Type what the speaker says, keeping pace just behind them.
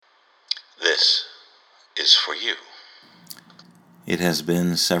This is for you. It has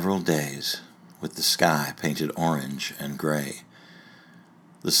been several days with the sky painted orange and gray.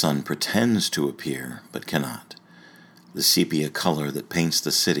 The sun pretends to appear, but cannot. The sepia color that paints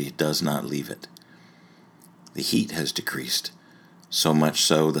the city does not leave it. The heat has decreased, so much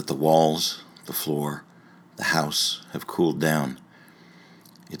so that the walls, the floor, the house have cooled down.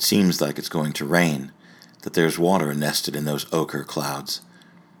 It seems like it's going to rain, that there's water nested in those ochre clouds.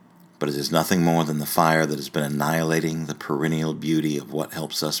 But it is nothing more than the fire that has been annihilating the perennial beauty of what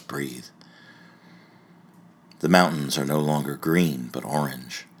helps us breathe. The mountains are no longer green, but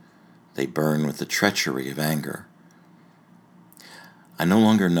orange. They burn with the treachery of anger. I no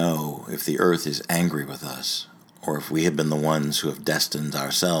longer know if the earth is angry with us, or if we have been the ones who have destined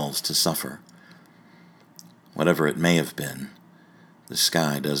ourselves to suffer. Whatever it may have been, the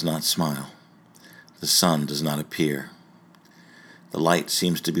sky does not smile. The sun does not appear. The light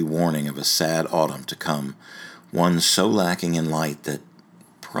seems to be warning of a sad autumn to come, one so lacking in light that,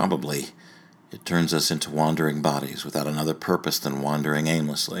 probably, it turns us into wandering bodies without another purpose than wandering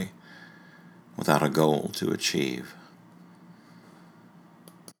aimlessly, without a goal to achieve.